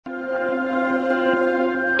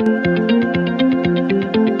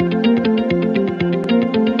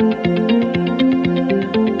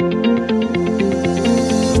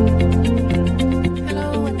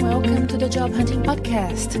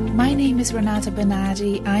My name is Renata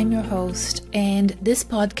Bernardi. I'm your host, and this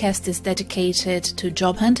podcast is dedicated to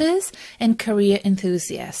job hunters and career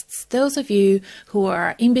enthusiasts. Those of you who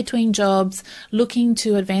are in between jobs, looking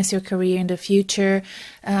to advance your career in the future,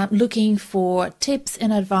 looking for tips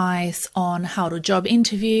and advice on how to job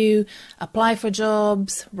interview, apply for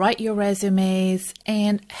jobs, write your resumes,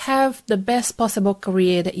 and have the best possible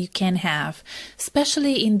career that you can have,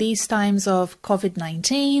 especially in these times of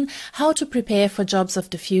COVID-19. How to prepare for jobs of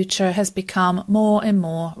the future has become more and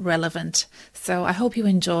more relevant. So I hope you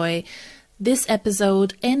enjoy this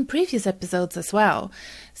episode and previous episodes as well.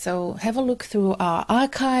 So have a look through our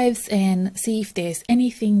archives and see if there's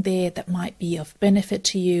anything there that might be of benefit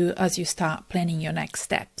to you as you start planning your next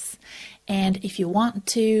steps. And if you want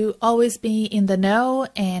to always be in the know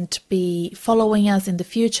and be following us in the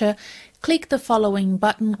future, click the following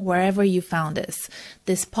button wherever you found us.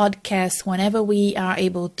 This podcast, whenever we are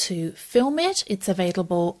able to film it, it's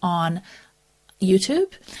available on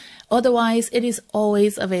YouTube. Otherwise, it is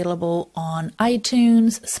always available on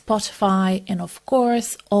iTunes, Spotify, and of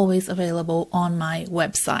course, always available on my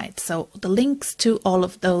website. So the links to all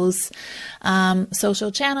of those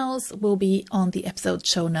social channels will be on the episode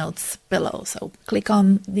show notes below. So click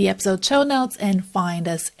on the episode show notes and find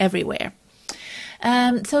us everywhere.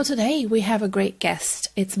 So today we have a great guest.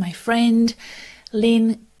 It's my friend,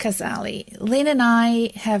 Lynne Cazaly. Lynne and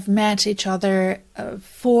I have met each other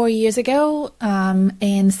 4 years ago,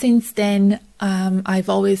 and since then I've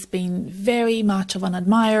always been very much of an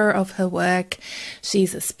admirer of her work.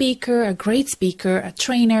 She's a speaker, a great speaker, a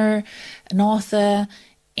trainer, an author,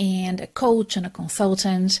 and a coach and a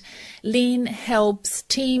consultant. Lynne helps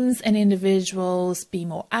teams and individuals be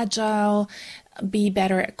more agile, be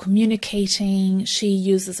better at communicating. She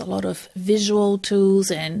uses a lot of visual tools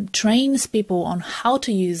and trains people on how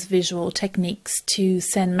to use visual techniques to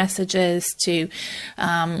send messages, to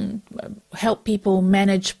help people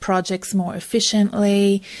manage projects more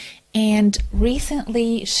efficiently. And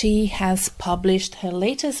recently she has published her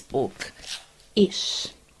latest book, Ish.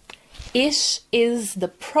 Ish is the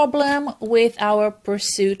problem with our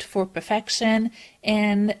pursuit for perfection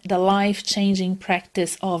and the life-changing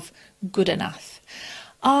practice of good enough.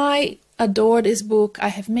 I adore this book. I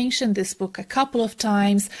have mentioned this book a couple of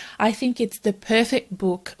times. I think it's the perfect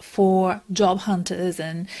book for job hunters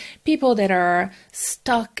and people that are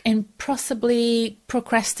stuck and possibly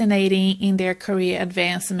procrastinating in their career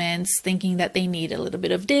advancements, thinking that they need a little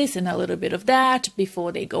bit of this and a little bit of that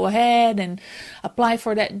before they go ahead and apply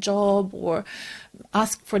for that job or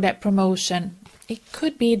ask for that promotion. It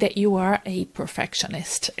could be that you are a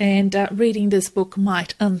perfectionist and reading this book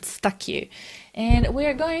might unstuck you. And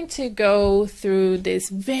we're going to go through this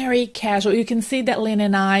very casual. You can see that Lynne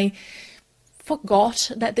and I forgot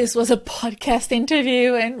that this was a podcast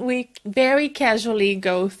interview, and we very casually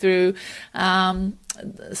go through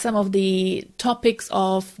some of the topics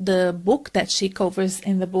of the book that she covers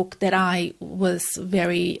in the book that I was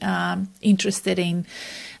very interested in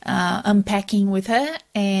unpacking with her.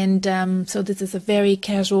 And so this is a very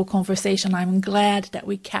casual conversation. I'm glad that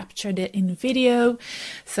we captured it in video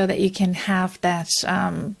so that you can have that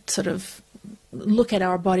sort of look at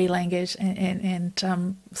our body language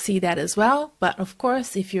and see that as well. But of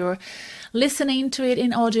course, if you're listening to it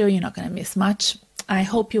in audio, you're not going to miss much. I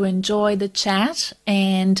hope you enjoy the chat,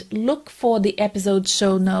 and look for the episode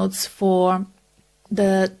show notes for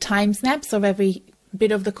the time snaps of every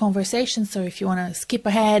bit of the conversation. So if you want to skip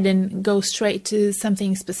ahead and go straight to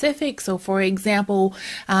something specific. So for example,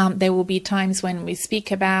 there will be times when we speak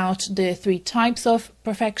about the 3 types of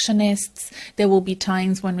perfectionists. There will be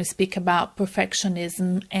times when we speak about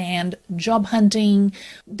perfectionism and job hunting.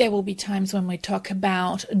 There will be times when we talk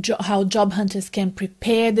about how job hunters can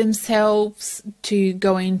prepare themselves to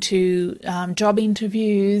go into job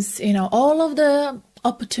interviews, you know, all of the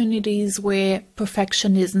opportunities where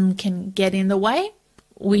perfectionism can get in the way.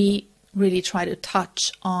 We really try to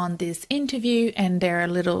touch on this interview, and there are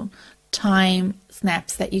little time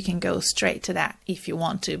snaps that you can go straight to that if you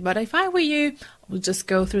want to. But if I were you, I would just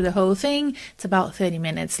go through the whole thing. It's about 30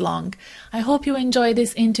 minutes long. I hope you enjoy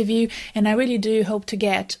this interview, and I really do hope to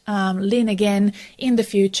get Lynne again in the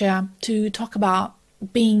future to talk about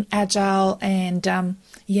being agile. And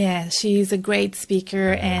yeah, she's a great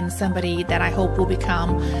speaker and somebody that I hope will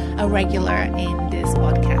become a regular in this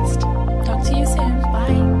podcast. Talk to you soon.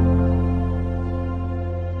 Bye.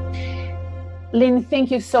 Lynne,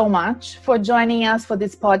 thank you so much for joining us for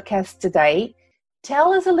this podcast today.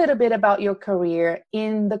 Tell us a little bit about your career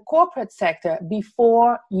in the corporate sector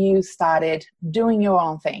before you started doing your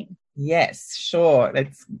own thing. Yes, sure.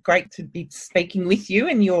 It's great to be speaking with you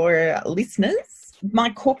and your listeners.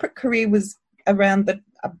 My corporate career was around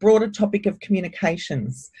a broader topic of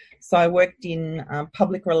communications. So I worked in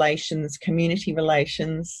public relations, community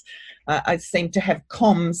relations. I seemed to have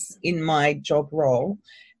comms in my job role.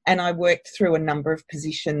 And I worked through a number of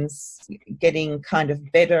positions, getting kind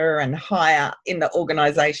of better and higher in the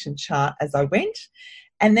organisation chart as I went.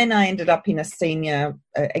 And then I ended up in a senior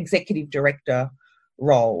executive director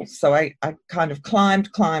role. So I kind of climb,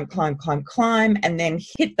 and then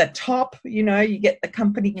hit the top. You know, you get the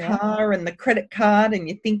company car and the credit card and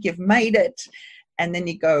you think you've made it. And then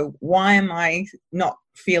you go, why am I not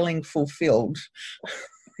feeling fulfilled?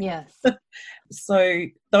 Yes. So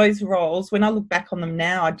those roles, when I look back on them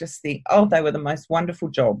now, I just think, oh, they were the most wonderful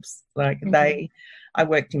jobs. Like I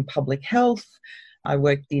worked in public health, I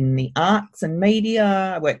worked in the arts and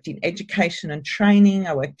media, I worked in education and training,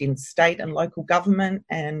 I worked in state and local government,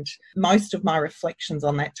 and most of my reflections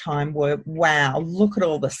on that time were, wow, look at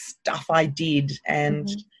all the stuff I did and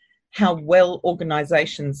how well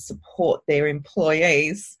organisations support their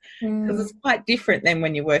employees, because it's quite different than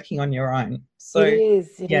when you're working on your own. So it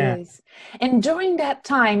is. And during that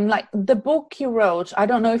time, like the book you wrote, I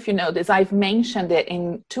don't know if you know this, I've mentioned it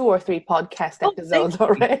in 2 or 3 podcast episodes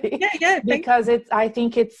already. Because I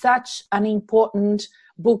think it's such an important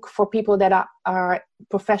book for people that are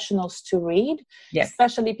professionals to read,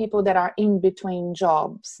 especially people that are in between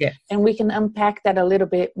jobs. And we can unpack that a little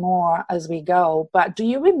bit more as we go. But do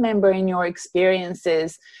you remember in your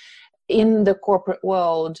experiences in the corporate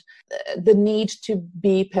world, the need to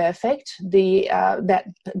be perfect, the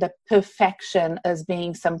perfection as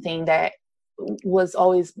being something that was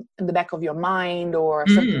always in the back of your mind, or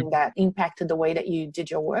something that impacted the way that you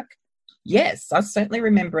did your work? Yes, I certainly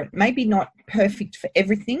remember it. Maybe not perfect for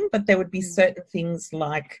everything, but there would be certain things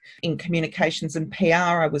like in communications and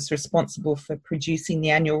PR, I was responsible for producing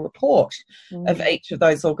the annual report of each of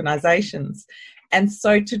those organisations. And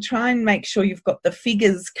so to try and make sure you've got the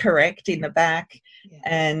figures correct in the back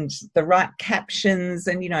and the right captions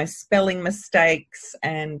and, you know, spelling mistakes.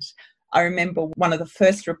 And I remember one of the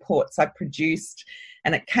first reports I produced,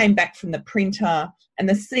 and it came back from the printer, and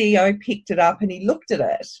the CEO picked it up and he looked at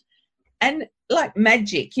it. And like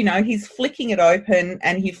magic, you know, he's flicking it open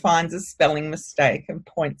and he finds a spelling mistake and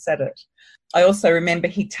points at it. I also remember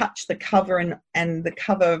he touched the cover and the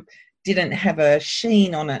cover didn't have a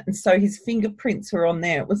sheen on it, and so his fingerprints were on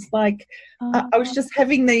there. It was like I was just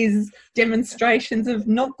having these demonstrations of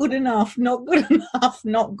not good enough, not good enough,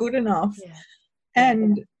 not good enough.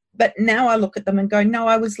 But now I look at them and go, no,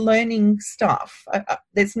 I was learning stuff.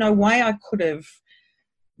 There's no way I could have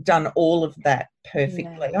done all of that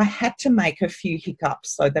perfectly. I had to make a few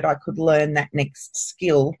hiccups so that I could learn that next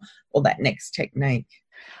skill or that next technique.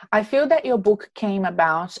 I feel that your book came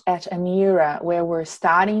about at an era where we're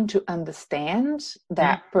starting to understand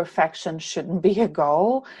that perfection shouldn't be a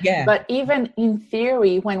goal. But even in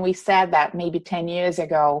theory, when we said that maybe 10 years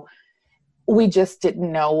ago, we just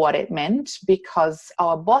didn't know what it meant because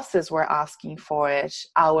our bosses were asking for it.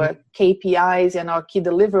 Our KPIs and our key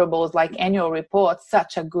deliverables, like annual reports,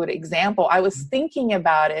 such a good example. I was thinking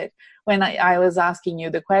about it when I was asking you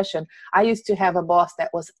the question. I used to have a boss that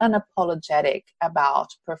was unapologetic about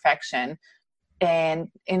perfection. And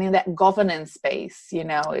in that governance space, you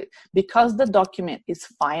know, because the document is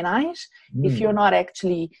finite, if you're not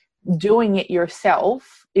actually doing it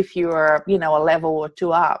yourself, if you're, you know, a level or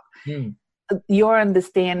 2 up, your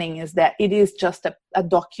understanding is that it is just a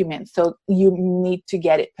document. So you need to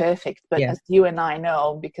get it perfect. But as you and I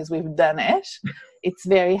know, because we've done it, it's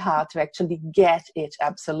very hard to actually get it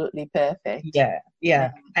absolutely perfect.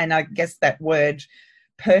 And I guess that word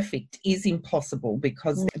perfect is impossible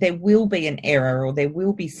because there will be an error or there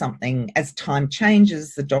will be something. As time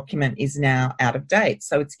changes, the document is now out of date,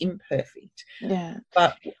 so it's imperfect.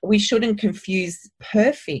 But we shouldn't confuse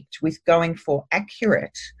perfect with going for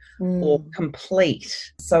accurate or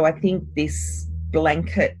complete. So I think this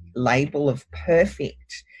blanket label of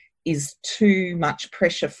perfect is too much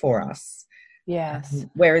pressure for us.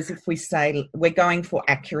 Whereas if we say we're going for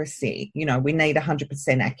accuracy, you know, we need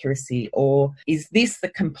 100% accuracy, or is this the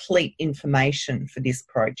complete information for this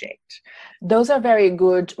project? Those are very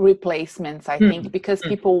good replacements, I think, because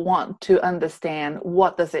people want to understand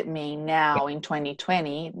what does it mean now in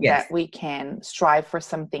 2020 that we can strive for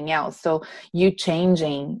something else. So you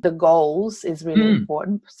changing the goals is really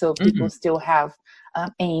important. So people still have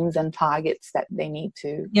aims and targets that they need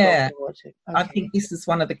to go forward to. I think this is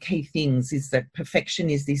one of the key things, is that perfection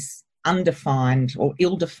is this undefined or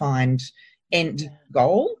ill-defined end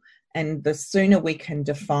goal. And the sooner we can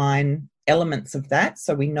define elements of that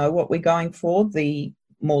so we know what we're going for, the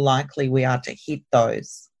more likely we are to hit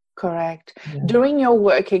those. Correct. Yeah. During your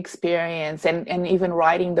work experience and even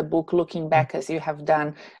writing the book, looking back as you have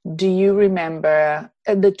done, do you remember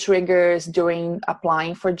the triggers during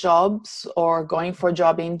applying for jobs or going for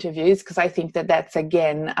job interviews? Because I think that that's,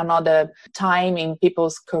 again, another time in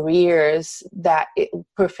people's careers that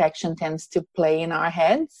perfection tends to play in our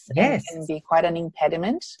heads. Yes. And be quite an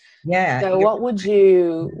impediment. Yeah. So what would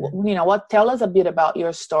you tell us a bit about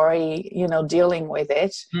your story, dealing with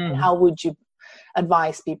it, and how would you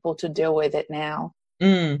advise people to deal with it now?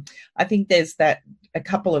 I think there's a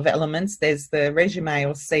couple of elements. There's the resume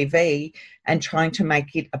or CV and trying to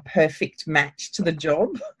make it a perfect match to the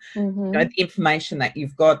job. The information that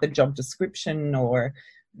you've got, the job description or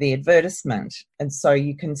the advertisement. And so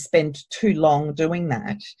you can spend too long doing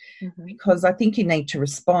that because I think you need to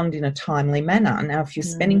respond in a timely manner. Now, if you're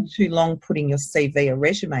spending too long putting your CV or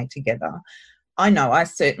resume together, I know I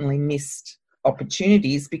certainly missed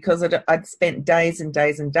opportunities because I'd spent days and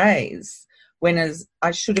days and days, when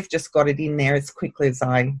I should have just got it in there as quickly as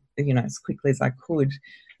I could.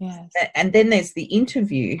 Yes. And then there's the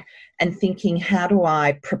interview and thinking, how do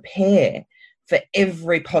I prepare for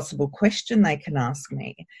every possible question they can ask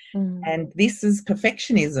me? And this is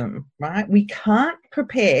perfectionism, right? We can't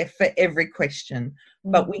prepare for every question,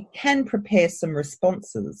 but we can prepare some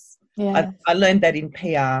responses. Yes. I learned that in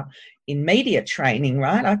PR, in media training,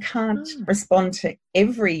 right? I can't respond to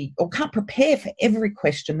can't prepare for every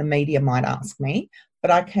question the media might ask me,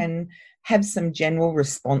 but I can have some general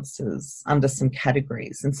responses under some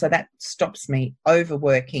categories. And so that stops me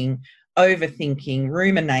overworking, overthinking,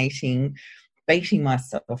 ruminating, beating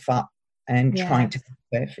myself up and trying to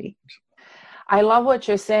be perfect. I love what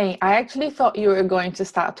you're saying. I actually thought you were going to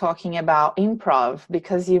start talking about improv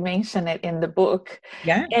because you mentioned it in the book.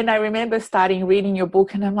 Yeah. And I remember starting reading your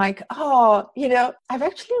book and I'm like, I've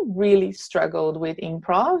actually really struggled with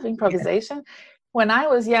improvisation. Yeah. When I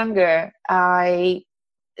was younger, I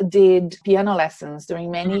did piano lessons during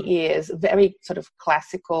many years, very sort of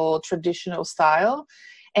classical, traditional style.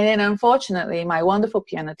 And then unfortunately, my wonderful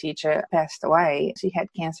piano teacher passed away. She had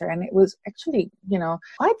cancer and it was actually,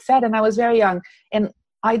 quite sad. And I was very young. And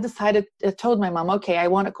I told my mom, okay, I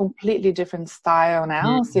want a completely different style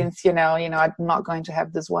now since, I'm not going to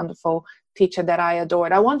have this wonderful teacher that I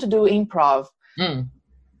adored. I want to do improv.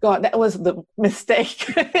 God, that was the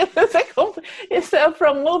mistake. So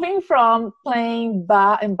from moving from playing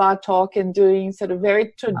bar and bar talk and doing sort of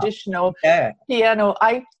very traditional piano,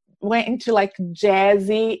 I went into like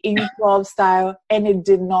jazzy improv style and it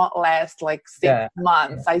did not last like 6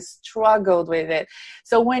 months. I struggled with it.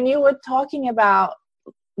 So when you were talking about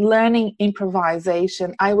learning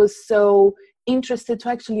improvisation, I was so interested to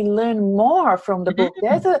actually learn more from the book.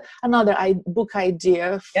 There's another book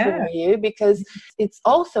idea for you because it's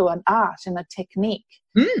also an art and a technique,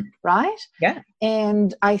 right? Yeah.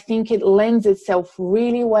 And I think it lends itself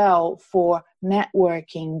really well for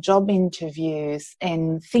networking, job interviews,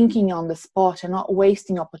 and thinking on the spot and not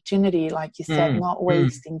wasting opportunity, like you said, not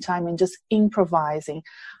wasting time and just improvising.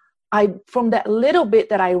 From that little bit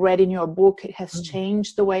that I read in your book, it has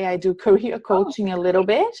changed the way I do career coaching a little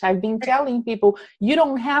bit. I've been telling people, you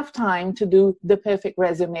don't have time to do the perfect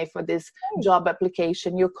resume for this job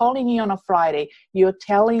application. You're calling me on a Friday. You're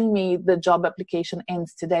telling me the job application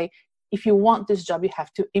ends today. If you want this job, you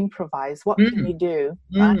have to improvise. What can you do?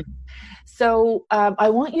 Right? So I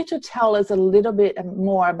want you to tell us a little bit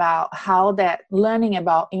more about how that learning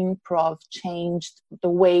about improv changed the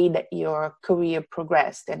way that your career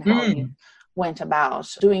progressed and how you went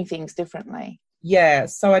about doing things differently. Yeah,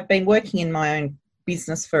 so I'd been working in my own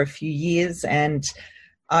business for a few years and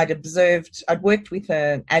I'd worked with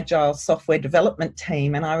an agile software development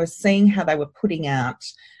team and I was seeing how they were putting out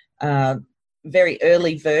very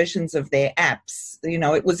early versions of their apps.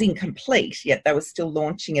 It was incomplete, yet they were still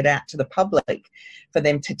launching it out to the public for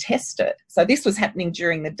them to test it. So this was happening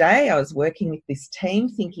during the day. I was working with this team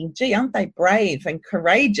thinking, gee, aren't they brave and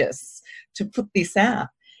courageous to put this out?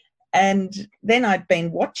 And then I'd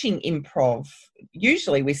been watching improv.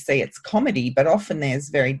 Usually we see it's comedy, but often there's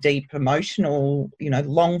very deep emotional,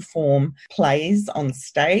 long form plays on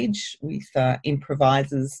stage with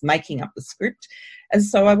improvisers making up the script. And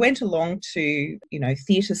so I went along to,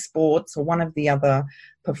 theatre sports or one of the other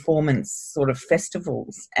performance sort of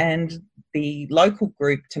festivals. And the local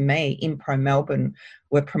group to me, Impro Melbourne,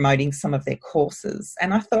 were promoting some of their courses.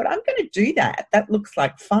 And I thought, I'm going to do that. That looks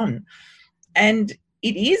like fun. And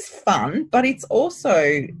it is fun, but it's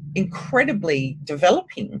also incredibly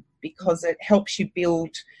developing because it helps you build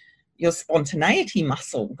your spontaneity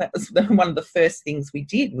muscle. That was one of the first things we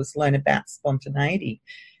did, was learn about spontaneity,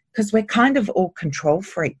 because we're kind of all control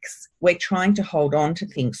freaks. We're trying to hold on to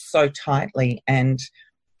things so tightly and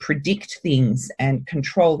predict things and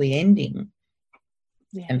control the ending.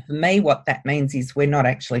 Yeah. And for me, what that means is we're not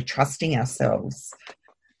actually trusting ourselves.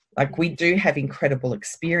 Like, we do have incredible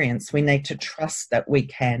experience. We need to trust that we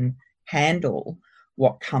can handle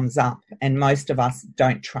what comes up, and most of us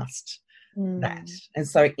don't trust that. And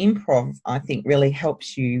so improv, I think, really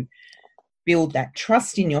helps you build that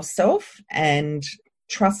trust in yourself and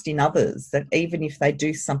trust in others, that even if they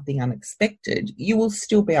do something unexpected, you will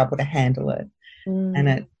still be able to handle it.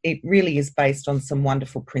 And it really is based on some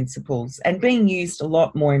wonderful principles and being used a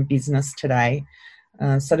lot more in business today.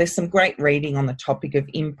 So there's some great reading on the topic of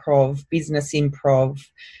improv, business improv,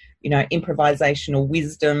 improvisational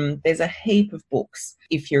wisdom. There's a heap of books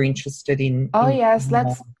if you're interested in. Yes,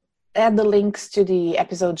 let's add the links to the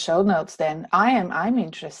episode show notes then. I'm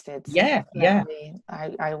interested. So yeah.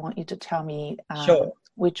 I want you to tell me sure.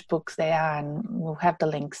 which books they are, and we'll have the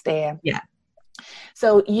links there. Yeah.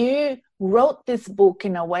 So you wrote this book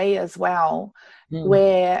in a way as well,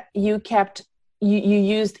 where you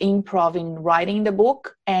used improv in writing the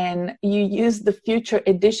book, and you used the future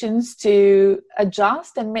editions to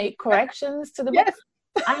adjust and make corrections to the book.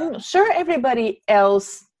 I'm sure everybody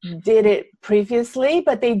else did it previously,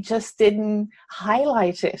 but they just didn't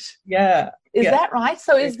highlight it. Is that right?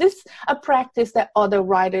 So is this a practice that other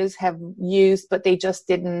writers have used, but they just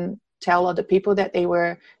didn't tell other people that they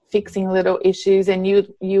were fixing little issues, and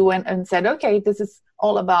you went and said, okay, this is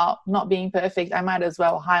all about not being perfect, I might as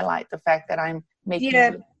well highlight the fact that I'm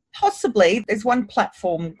making possibly. There's one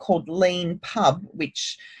platform called Lean Pub,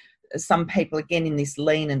 which some people, again, in this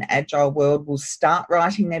lean and agile world, will start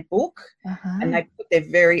writing their book, and they put their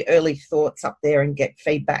very early thoughts up there and get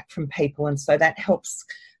feedback from people, and so that helps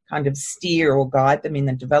kind of steer or guide them in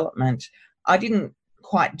the development. I didn't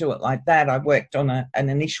quite do it like that. I worked on an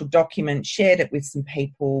initial document, shared it with some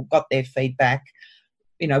people, got their feedback,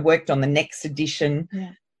 worked on the next edition.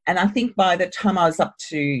 And I think by the time I was up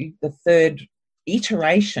to the third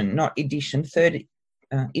iteration, not edition, third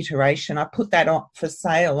iteration, I put that up for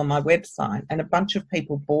sale on my website, and a bunch of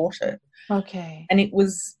people bought it. Okay. And it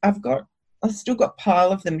was, I've still got a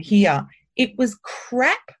pile of them here. It was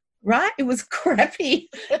crap, right? It was crappy.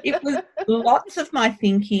 It was lots of my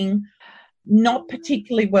thinking, not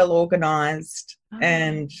particularly well organised.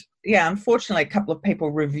 And unfortunately, a couple of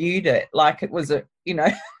people reviewed it like it was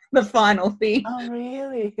the final thing. Oh,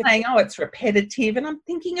 really? Saying, it's repetitive. And I'm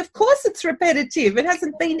thinking, of course it's repetitive. It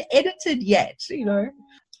hasn't been edited yet,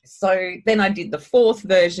 So then I did the fourth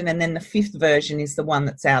version, and then the fifth version is the one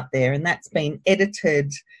that's out there, and that's been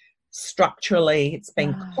edited structurally. It's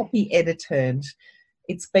been copy edited.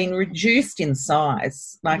 It's been reduced in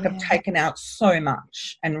size. I've taken out so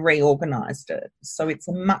much and reorganised it. So it's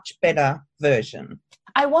a much better version.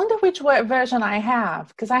 I wonder which version I have,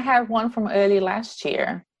 because I have one from early last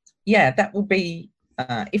year. Yeah, that will be,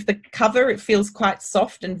 if the cover, it feels quite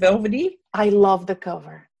soft and velvety. I love the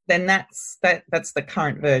cover. Then that's the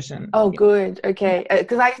current version. Oh, good. Okay.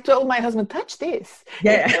 Because I told my husband, touch this.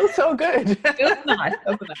 Yeah. It feels so good. It was nice,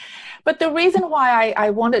 wasn't it? But the reason why I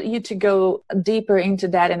wanted you to go deeper into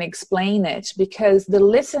that and explain it, because the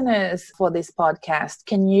listeners for this podcast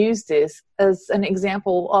can use this as an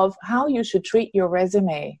example of how you should treat your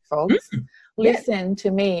resume, folks. Listen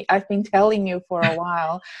to me. I've been telling you for a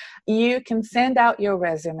while. You can send out your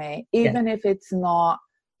resume, even if it's not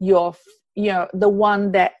the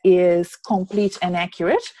one that is complete and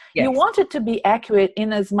accurate. You want it to be accurate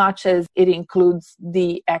in as much as it includes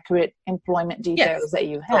the accurate employment details that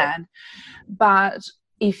you had. But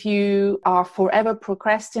if you are forever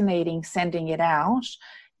procrastinating sending it out,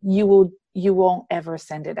 you won't ever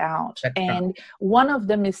send it out. That's and right. One of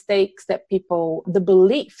the mistakes that the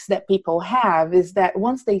beliefs that people have is that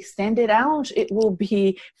once they send it out, it will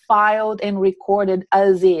be filed and recorded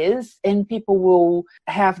as is, and people will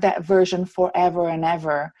have that version forever and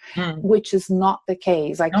ever, which is not the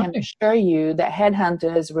case. I can assure you that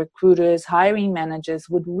headhunters, recruiters, hiring managers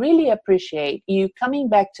would really appreciate you coming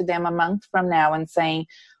back to them a month from now and saying,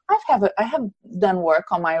 I have done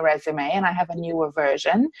work on my resume and I have a newer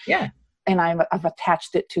version. Yeah. And I've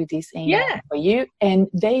attached it to this email for you, and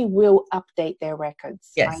they will update their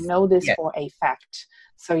records. Yes. I know this for a fact.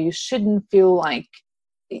 So you shouldn't feel like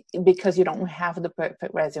because you don't have the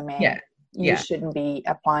perfect resume, you shouldn't be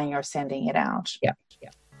applying or sending it out. Yeah.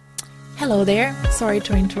 Hello there. Sorry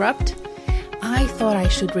to interrupt. I thought I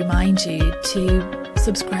should remind you to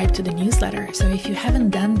subscribe to the newsletter. So if you haven't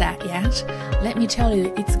done that yet, let me tell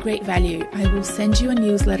you, it's great value. I will send you a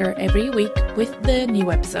newsletter every week with the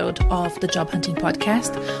new episode of the Job Hunting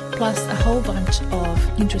Podcast, plus a whole bunch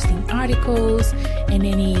of interesting articles and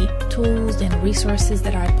any tools and resources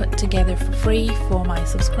that I put together for free for my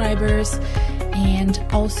subscribers, and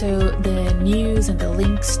also the news and the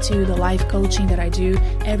links to the live coaching that I do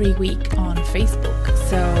every week on Facebook.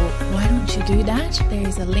 So why don't you do that? There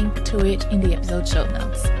is a link to it in the episode show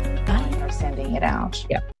notes. Bye. You're sending it out.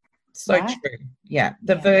 Yeah. So right? True. Yeah.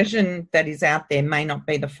 The version that is out there may not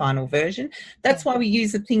be the final version. That's why we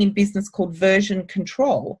use a thing in business called version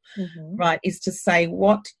control, right? Is to say,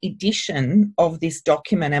 what edition of this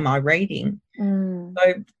document am I reading?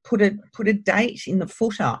 So put a date in the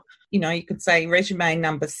footer. You know, you could say resume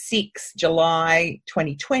number 6, July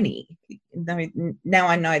 2020. Now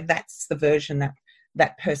I know that's the version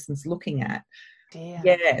that person's looking at.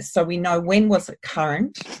 Yeah, so we know when was it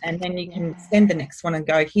current, and then you can send the next one and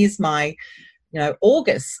go, here's my,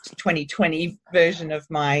 August 2020 version of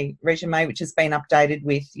my resume, which has been updated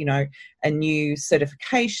with, a new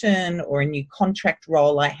certification or a new contract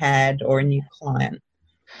role I had or a new client.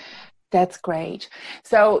 That's great.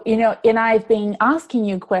 So, and I've been asking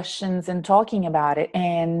you questions and talking about it,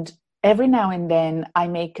 and every now and then I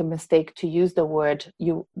make a mistake to use the word,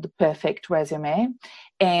 the perfect resume.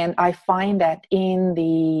 And I find that in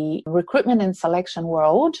the recruitment and selection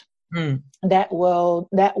world, that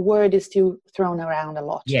word is still thrown around a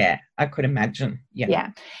lot. Yeah, I could imagine.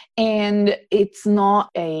 Yeah. And it's not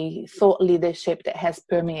a thought leadership that has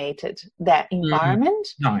permeated that environment.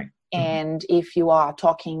 No. And if you are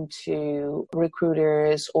talking to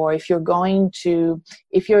recruiters, or if you're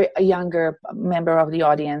a younger member of the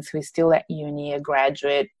audience who is still at uni, a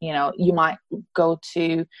graduate, you might go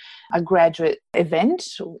to a graduate event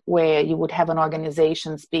where you would have an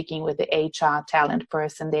organization speaking with the HR talent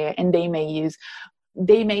person there, and they may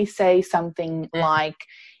say something like,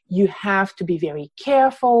 you have to be very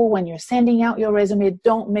careful when you're sending out your resume.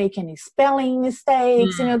 Don't make any spelling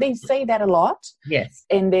mistakes. They say that a lot. Yes.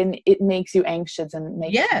 And then it makes you anxious and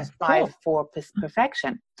makes you strive for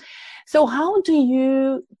perfection. So how do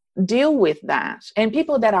you deal with that? And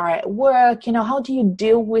people that are at work, how do you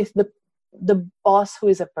deal with the boss who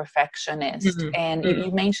is a perfectionist? And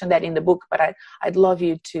you mentioned that in the book, but I'd love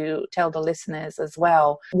you to tell the listeners as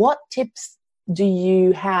well. What tips do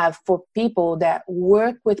you have for people that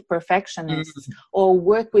work with perfectionists or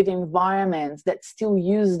work with environments that still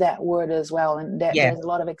use that word as well, and that there's a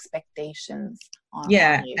lot of expectations on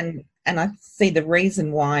you? And I see the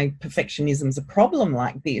reason why perfectionism is a problem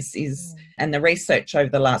like this is, and the research over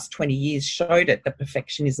the last 20 years showed it, that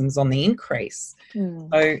perfectionism is on the increase.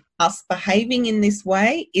 So us behaving in this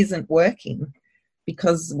way isn't working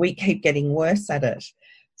because we keep getting worse at it.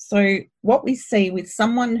 So what we see with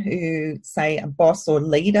someone who, say, a boss or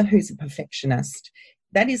leader who's a perfectionist,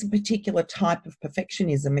 that is a particular type of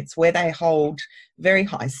perfectionism. It's where they hold very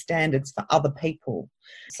high standards for other people.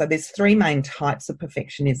 So there's 3 main types of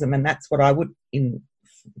perfectionism, and that's what I would,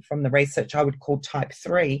 from the research, I would call type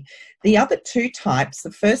 3. The other 2 types,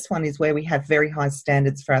 the first one is where we have very high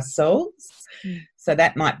standards for ourselves. So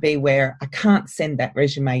that might be where I can't send that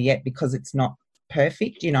resume yet because it's not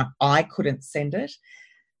perfect. I couldn't send it.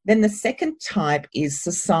 Then the second type is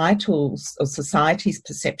society's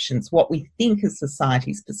perceptions, what we think is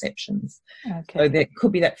society's perceptions. Okay. So there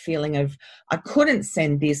could be that feeling of, I couldn't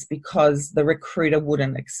send this because the recruiter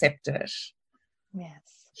wouldn't accept it. Yes.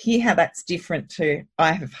 Hear how that's different to,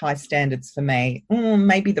 I have high standards for me.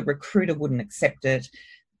 Maybe the recruiter wouldn't accept it.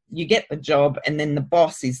 You get the job, and then the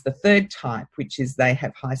boss is the third type, which is they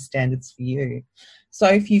have high standards for you. So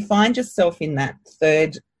if you find yourself in that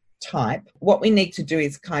third type, what we need to do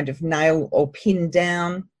is kind of nail or pin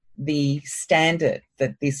down the standard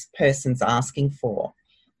that this person's asking for.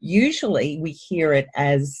 Usually we hear it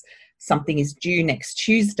as something is due next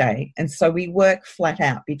Tuesday, and so we work flat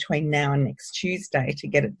out between now and next Tuesday to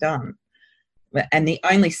get it done. And the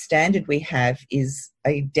only standard we have is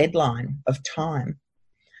a deadline of time.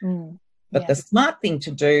 But the smart thing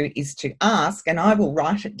to do is to ask, and I will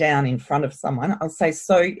write it down in front of someone. I'll say,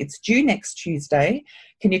 so it's due next Tuesday.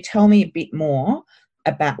 Can you tell me a bit more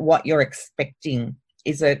about what you're expecting?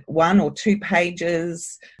 Is it 1 or 2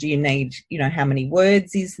 pages? Do you need, how many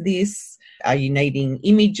words is this? Are you needing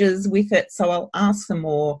images with it? So I'll ask them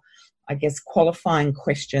more, qualifying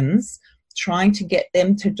questions, trying to get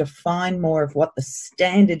them to define more of what the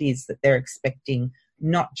standard is that they're expecting,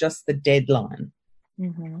 not just the deadline.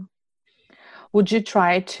 Would you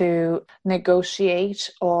try to negotiate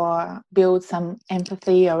or build some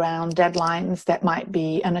empathy around deadlines that might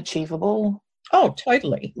be unachievable? Oh,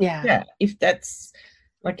 totally. Yeah. Yeah. If that's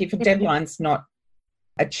Like if a deadline's not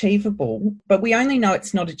achievable, but we only know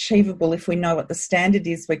it's not achievable if we know what the standard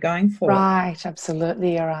is we're going for. Right,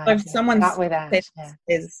 absolutely, you're right. So if someone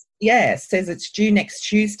says it's due next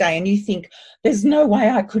Tuesday and you think there's no way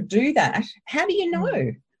I could do that, how do you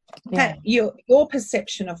know? Yeah. Your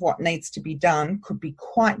perception of what needs to be done could be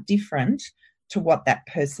quite different to what that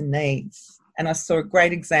person needs. And I saw a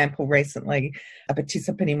great example recently. A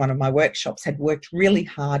participant in one of my workshops had worked really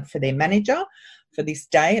hard for their manager for this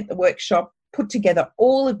day at the workshop, put together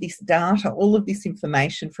all of this data, all of this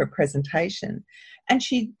information for a presentation. And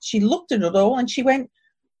she looked at it all and she went,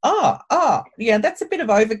 yeah, that's a bit of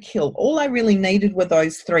overkill. All I really needed were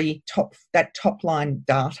those that top line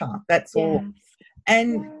data. That's all.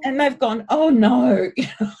 And they've gone, oh no,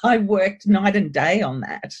 I worked night and day on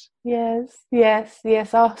that. Yes.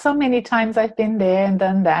 Oh, so many times I've been there and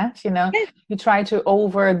done that, You try to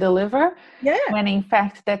over deliver when in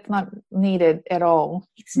fact that's not needed at all.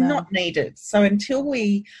 It's not needed. So until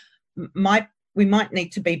we might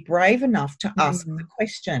need to be brave enough to ask the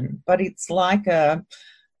question, but it's like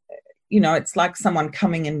it's like someone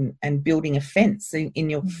coming and building a fence in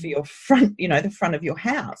your front, the front of your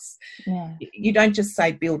house. Yeah. You don't just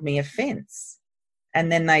say, build me a fence.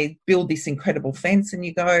 And then they build this incredible fence and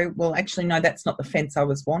you go, well, actually, no, that's not the fence I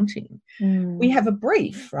was wanting. We have a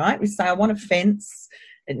brief, right? We say, I want a fence.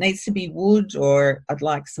 It needs to be wood, or I'd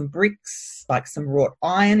like some bricks, like some wrought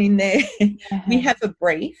iron in there. We have a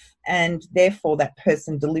brief, and therefore that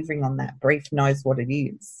person delivering on that brief knows what it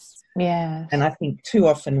is. Yeah. And I think too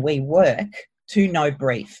often we work to no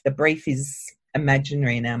brief. The brief is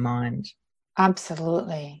imaginary in our mind.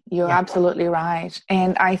 Absolutely. You're absolutely right.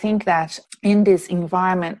 And I think that in this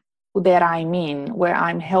environment that I'm in, where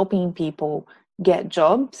I'm helping people get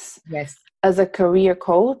jobs as a career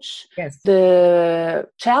coach, the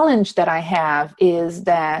challenge that I have is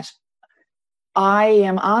that I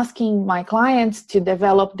am asking my clients to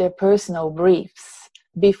develop their personal briefs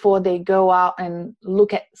before they go out and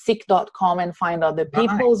look at seek.com and find other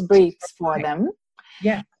people's briefs for them.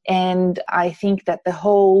 Yeah. And I think that the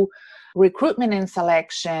whole recruitment and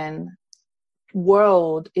selection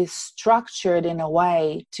world is structured in a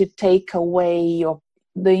way to take away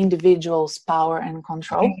the individual's power and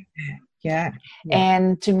control. Yeah.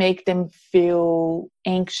 And to make them feel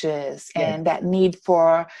anxious and that need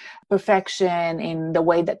for perfection in the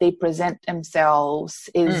way that they present themselves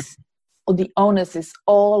is the onus is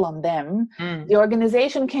all on them. The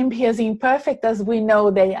organization can be as imperfect as we know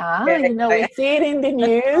they are. We see it in the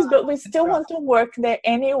news, but we still want to work there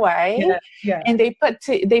anyway. And they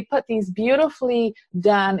put these beautifully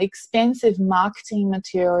done, expensive marketing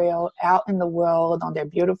material out in the world on their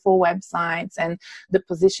beautiful websites, and the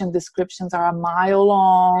position descriptions are a mile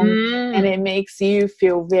long, and it makes you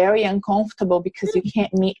feel very uncomfortable because you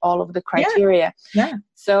can't meet all of the criteria.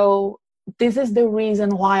 So this is the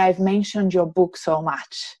reason why I've mentioned your book so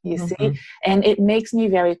much, you see, and it makes me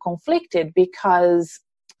very conflicted because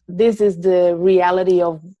this is the reality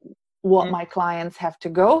of what my clients have to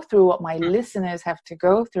go through, what my listeners have to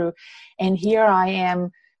go through. And here I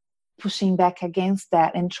am pushing back against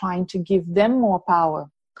that and trying to give them more power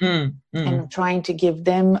and trying to give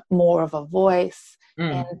them more of a voice.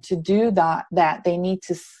 And to do that, they need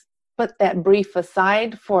to put that brief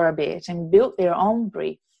aside for a bit and build their own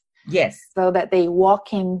brief. Yes. So that they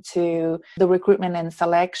walk into the recruitment and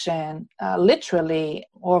selection literally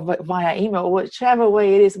or via email, whichever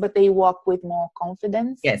way it is, but they walk with more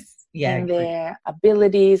confidence in their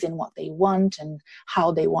abilities, in what they want and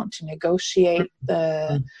how they want to negotiate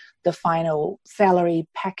the final salary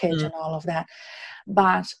package and all of that.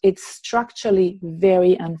 But it's structurally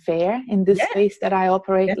very unfair in this space that I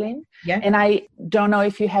operate in. And I don't know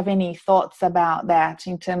if you have any thoughts about that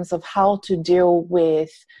in terms of how to deal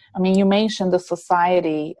with, I mean, you mentioned the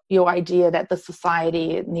society, your idea that the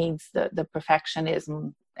society needs the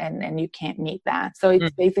perfectionism and you can't meet that. So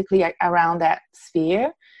it's basically around that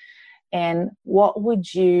sphere. And what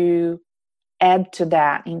would you add to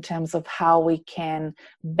that in terms of how we can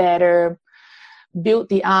better build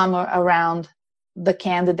the armor around the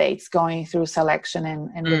candidates going through selection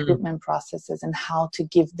and recruitment processes, and how to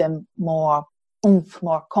give them more oomph,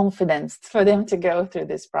 more confidence for them to go through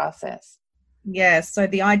this process? Yeah, so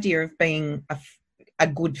the idea of being a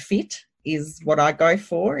good fit is what I go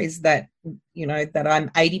for, is that, that I'm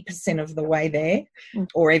 80% of the way there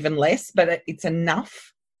or even less, but it's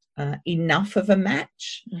enough of a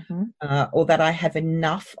match, or that I have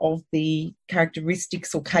enough of the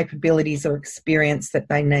characteristics or capabilities or experience that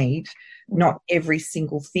they need, not every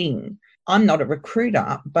single thing. I'm not a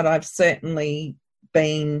recruiter, but I've certainly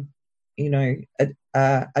been,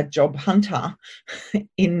 a job hunter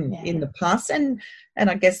in the past, and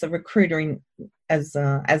I guess a recruiter as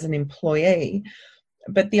an employee.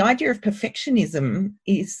 But the idea of perfectionism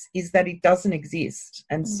is that it doesn't exist,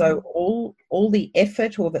 and so all the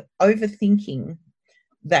effort or the overthinking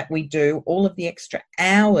that we do, all of the extra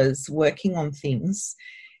hours working on things,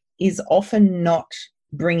 is often not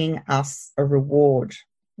bringing us a reward.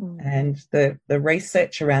 And the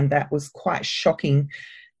research around that was quite shocking,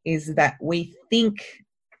 is that we think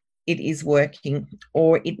it is working,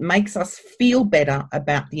 or it makes us feel better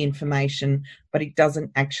about the information, but it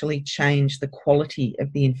doesn't actually change the quality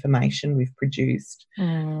of the information we've produced.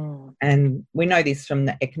 And we know this from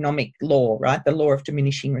the economic law, right? The law of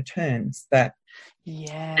diminishing returns, that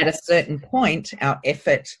at a certain point, our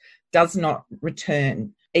effort does not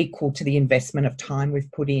return equal to the investment of time we've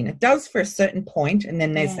put in. It does for a certain point, and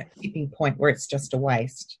then there's that tipping point where it's just a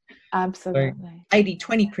waste. Absolutely. So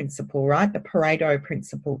 80-20 principle, right? The Pareto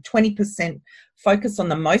principle. 20% focus on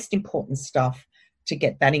the most important stuff to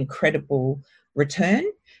get that incredible return,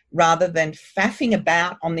 rather than faffing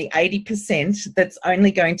about on the 80% that's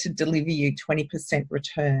only going to deliver you 20%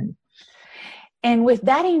 return. And with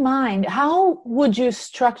that in mind, how would you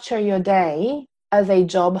structure your day as a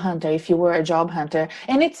job hunter, if you were a job hunter?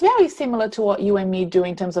 And it's very similar to what you and me do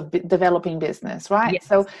in terms of developing business, right? Yes.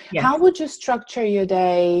 So how would you structure your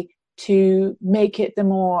day to make it the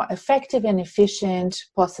more effective and efficient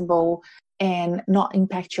possible, and not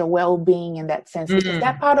impact your well-being in that sense? Because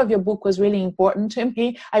that part of your book was really important to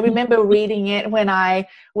me. I remember reading it when I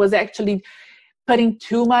was actually putting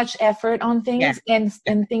too much effort on things,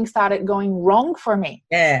 and things started going wrong for me.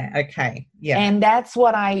 And that's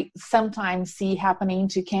what I sometimes see happening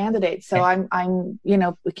to candidates. So I'm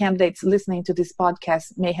the candidates listening to this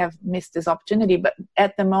podcast may have missed this opportunity, but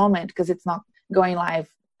at the moment, because it's not going live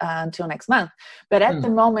until next month, but at the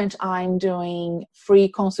moment I'm doing free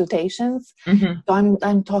consultations. So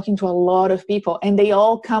I'm talking to a lot of people, and they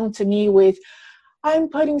all come to me with, I'm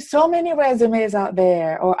putting so many resumes out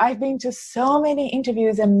there, or I've been to so many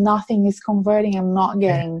interviews and nothing is converting. I'm not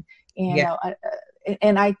getting,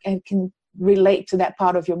 and I can relate to that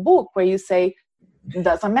part of your book where you say, it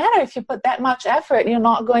doesn't matter if you put that much effort,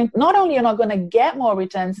 not only you're not going to get more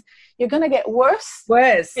returns, you're going to get worse.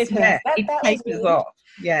 It tapers off.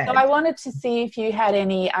 So I wanted to see if you had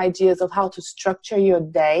any ideas of how to structure your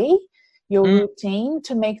day, your routine,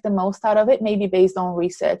 to make the most out of it, maybe based on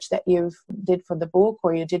research that you've did for the book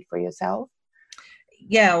or you did for yourself.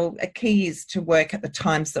 Well, a key is to work at the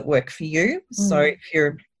times that work for you. So if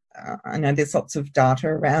you're, I know there's lots of data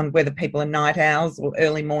around whether people are night owls or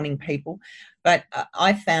early morning people, but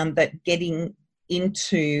I found that getting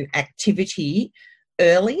into activity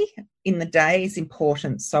early in the day is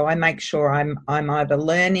important. So I make sure I'm either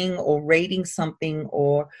learning or reading something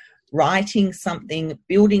or writing something,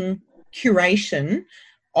 building curation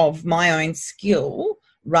of my own skill,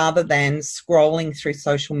 rather than scrolling through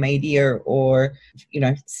social media or,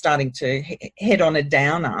 starting to head on a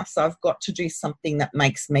downer. So I've got to do something that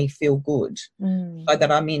makes me feel good, so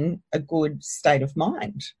that I'm in a good state of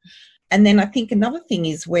mind. And then I think another thing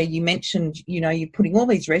is where you mentioned, you're putting all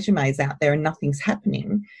these resumes out there and nothing's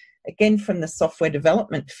happening. Again, from the software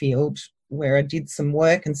development field, where I did some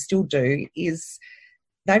work and still do, is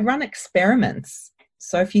they run experiments.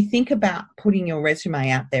 So if you think about putting your resume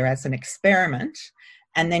out there as an experiment,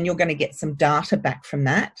 and then you're going to get some data back from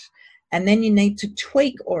that, and then you need to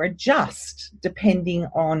tweak or adjust depending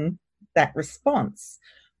on that response.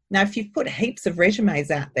 Now, if you've put heaps of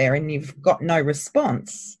resumes out there and you've got no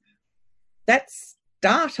response, that's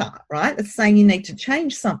data, right? It's saying you need to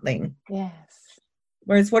change something. Yes.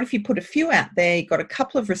 Whereas what if you put a few out there, you've got a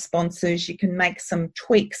couple of responses, you can make some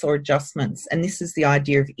tweaks or adjustments. And this is the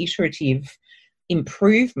idea of iterative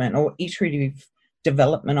improvement or iterative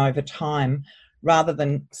development over time, rather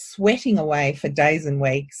than sweating away for days and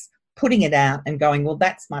weeks, putting it out and going, well,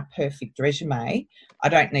 that's my perfect resume, I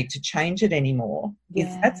don't need to change it anymore.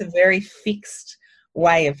 That's a very fixed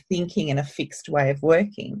way of thinking and a fixed way of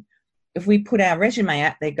working. If we put our resume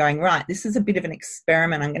out there going, right, this is a bit of an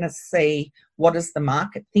experiment, I'm going to see, what does the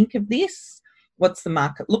market think of this? What's the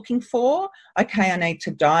market looking for? Okay, I need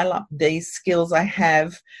to dial up these skills I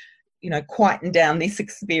have, quieten down this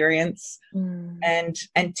experience, and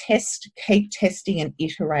keep testing and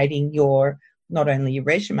iterating your, not only your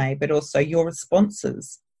resume, but also your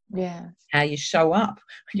responses. Yeah. How you show up,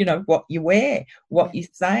 what you wear, what you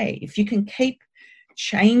say. If you can keep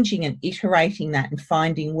changing and iterating that and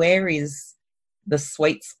finding where is the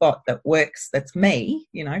sweet spot that works, that's me,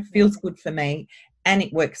 feels good for me, and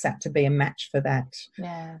it works out to be a match for that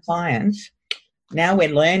client. Now we're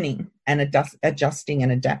learning and adjusting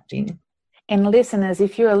and adapting. And listeners,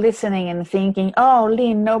 if you're listening and thinking, oh,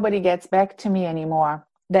 Lynne, nobody gets back to me anymore,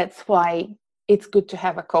 that's why it's good to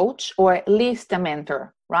have a coach or at least a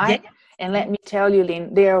mentor, right? Yes. And let me tell you,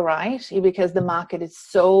 Lynne, they're right, because the market is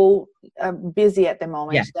so busy at the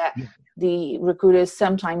moment that the recruiters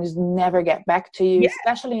sometimes never get back to you,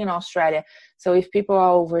 especially in Australia. So if people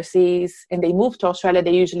are overseas and they move to Australia,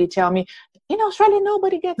 they usually tell me, in Australia,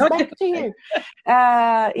 nobody gets back to you.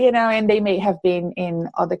 And they may have been in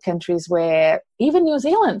other countries where, even New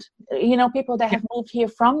Zealand, people that have moved here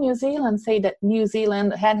from New Zealand say that New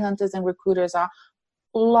Zealand headhunters and recruiters are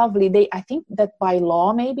lovely. I think that by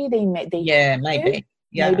law, maybe maybe.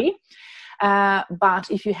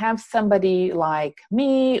 But if you have somebody like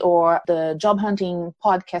me or the Job Hunting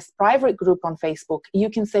Podcast private group on Facebook, you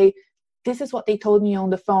can say, this is what they told me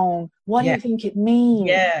on the phone. What do you think it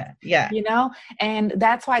means? And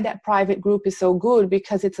that's why that private group is so good,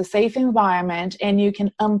 because it's a safe environment and you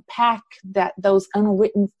can unpack those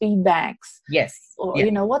unwritten feedbacks. Yes. Or,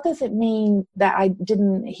 what does it mean that I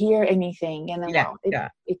didn't hear anything? And then,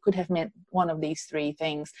 it could have meant one of these three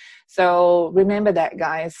things. So remember that,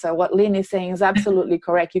 guys. So what Lynne is saying is absolutely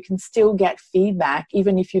correct. You can still get feedback,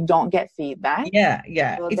 even if you don't get feedback.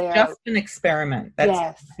 So it's just an experiment. That's what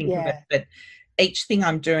I think of it. But each thing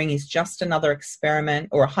I'm doing is just another experiment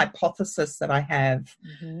or a hypothesis that I have.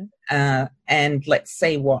 And let's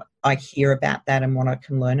see what I hear about that and what I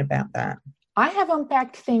can learn about that. I have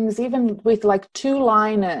unpacked things even with like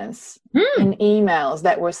 2-liners in emails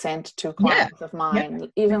that were sent to clients of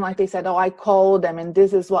mine. Even like they said, oh, I called them and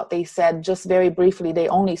this is what they said. Just very briefly, they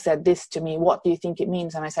only said this to me. What do you think it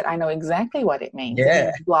means? And I said, I know exactly what it means. It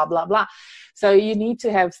means blah, blah, blah. So you need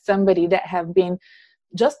to have somebody that have been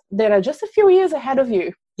that are just a few years ahead of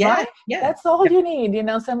you. Right? That's all you need.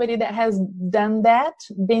 Somebody that has done that,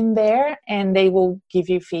 been there, and they will give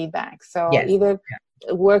you feedback. So either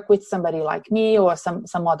work with somebody like me or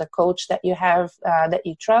some other coach that you have that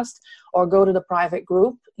you trust, or go to the private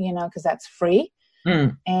group, because that's free,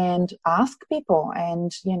 and ask people.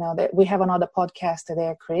 And that we have another podcaster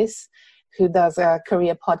there, Chris, who does a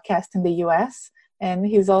career podcast in the US, and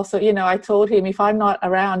he's also, I told him, if I'm not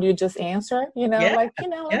around, you just answer,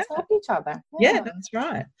 let's help each other. That's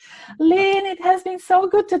right. Lynne, it has been so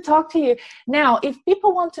good to talk to you. Now, if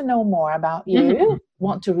people want to know more about you,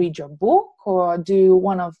 want to read your book or do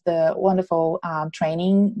one of the wonderful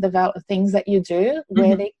training things that you do,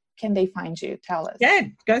 where can they find you? Tell us.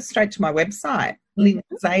 Go straight to my website,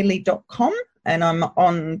 lynnecazaly.com, and I'm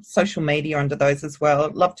on social media under those as well.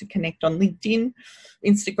 I'd love to connect on LinkedIn,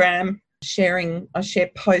 Instagram. I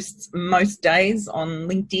share posts most days on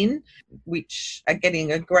LinkedIn, which are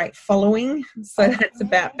getting a great following. So that's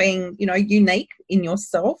about being, unique in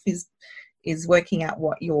yourself, is working out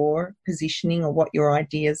what your positioning or what your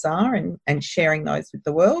ideas are and sharing those with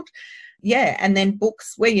the world. And then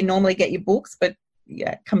books, where you normally get your books, but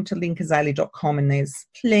come to lynnecazaly.com and there's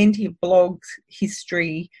plenty of blogs,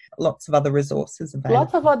 history, lots of other resources available.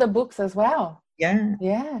 Lots of other books as well.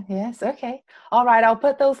 Yes. Okay. All right. I'll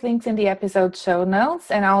put those links in the episode show notes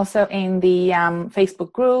and also in the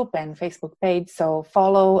Facebook group and Facebook page. So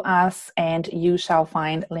follow us and you shall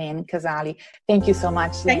find Lynne Cazaly. Thank you so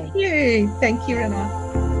much, Lynne. Thank you,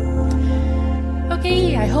 Renata.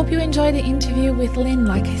 Okay, I hope you enjoyed the interview with Lynne.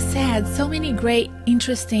 Like I said, so many great,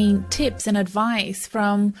 interesting tips and advice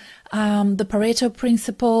from the Pareto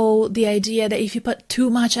principle, the idea that if you put too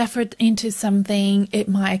much effort into something, it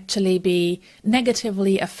might actually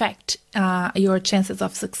negatively affect your chances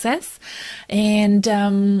of success, and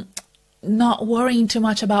not worrying too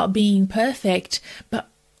much about being perfect, but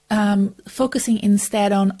focusing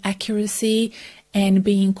instead on accuracy and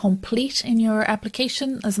being complete in your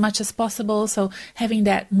application as much as possible. So having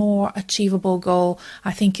that more achievable goal,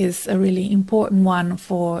 I think, is a really important one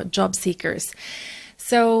for job seekers.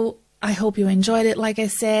 So I hope you enjoyed it. Like I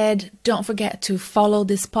said, don't forget to follow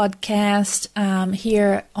this podcast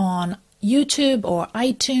here on YouTube or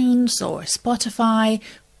iTunes or Spotify.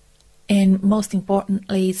 And most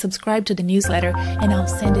importantly, subscribe to the newsletter and I'll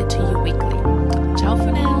send it to you weekly.